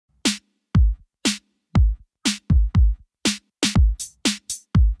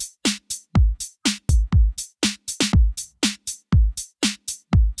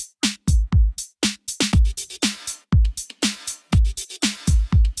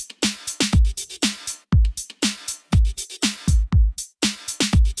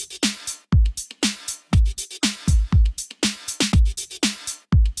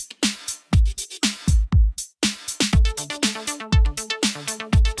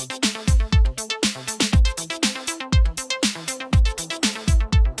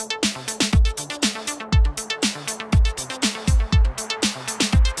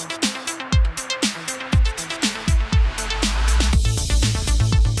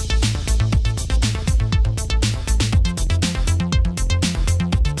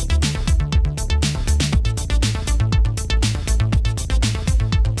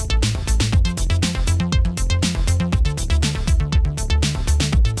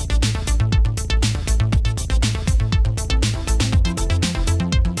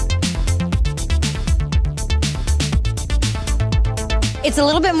It's a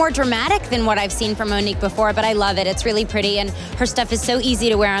little bit more dramatic than what I've seen from Monique before, but I love it. It's really pretty, and her stuff is so easy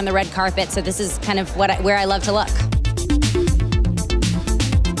to wear on the red carpet, so this is kind of where I love to look.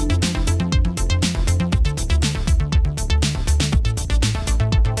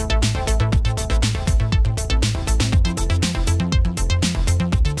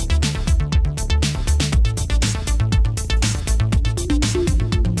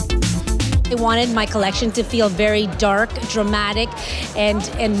 I wanted my collection to feel very dark, dramatic,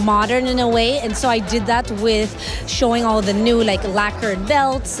 and modern in a way. And so I did that with showing all the new like lacquered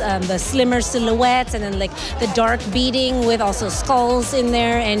belts, the slimmer silhouettes, and then like the dark beading with also skulls in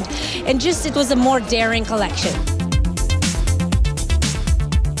there. And just it was a more daring collection.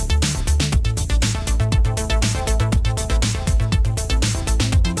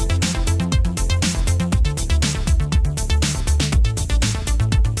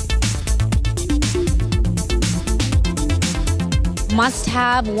 Must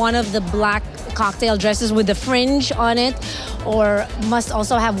have one of the black cocktail dresses with the fringe on it, or must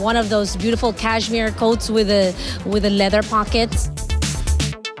also have one of those beautiful cashmere coats with the leather pockets.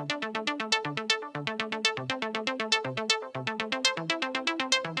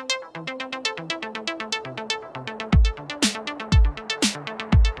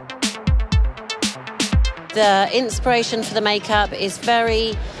 The inspiration for the makeup is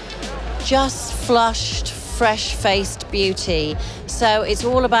very just flushed, fresh-faced beauty. So it's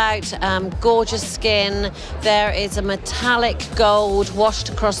all about gorgeous skin. There is a metallic gold washed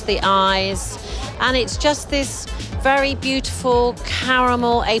across the eyes. And it's just this very beautiful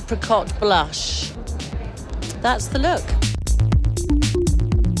caramel apricot blush. That's the look.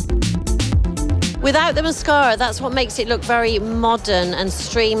 Without the mascara, that's what makes it look very modern and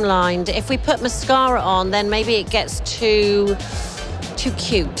streamlined. If we put mascara on, then maybe it gets too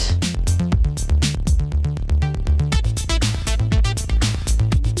cute.